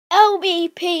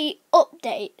LBP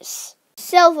updates.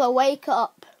 Silver, wake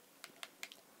up.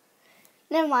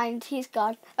 Never mind, he's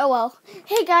gone. Oh well.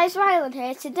 Hey guys, Rylan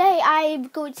here. Today I'm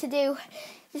going to do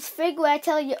this thing where I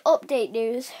tell you update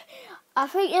news. I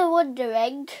think you're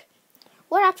wondering,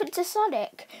 what happened to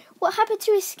Sonic? What happened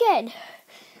to his skin?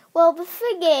 Well, the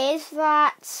thing is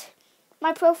that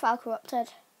my profile corrupted.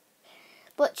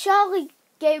 But Charlie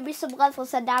gave me some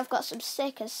levels and now I've got some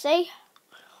stickers, see?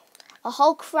 A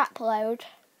whole crap load.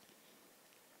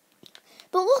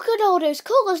 But look at all those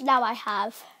colours now I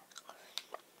have.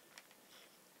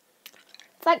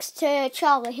 Thanks to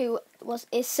Charlie, who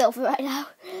is silver right now.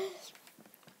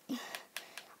 I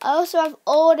also have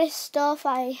all this stuff.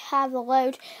 I have a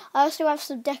load. I also have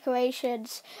some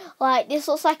decorations. Like, this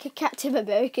looks like a Captain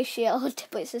America shield,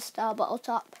 but it's a star bottle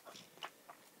top.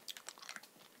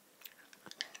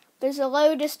 There's a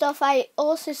load of stuff.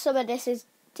 Some of this is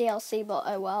DLC, but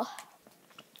oh well.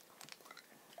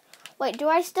 Wait, do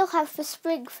I still have the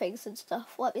spring things and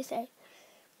stuff? Let me see.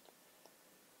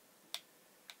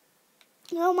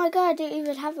 Oh my god, I don't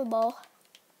even have them all.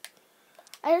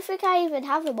 I don't think I even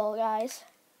have them all, guys.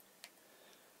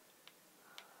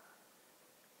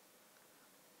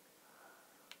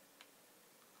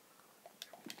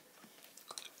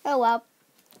 Oh well.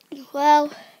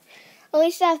 Well, at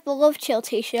least I have the Love Chill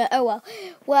t-shirt. Oh well.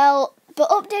 Well, the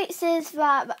updates is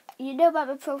that, you know about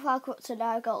my profile corrupted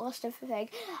now, I got lost everything.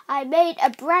 I made a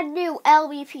brand new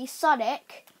LBP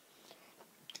Sonic.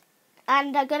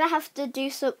 And I'm going to have to do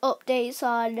some updates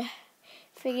on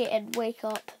Thingy and Wake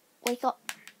Up. Wake Up.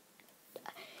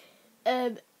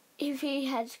 If he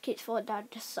has kids falling down,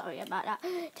 just sorry about that.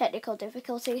 Technical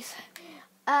difficulties.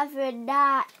 Other than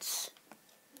that,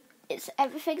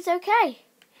 everything's okay.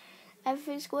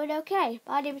 Everything's going okay.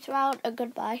 My name is Round and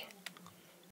goodbye.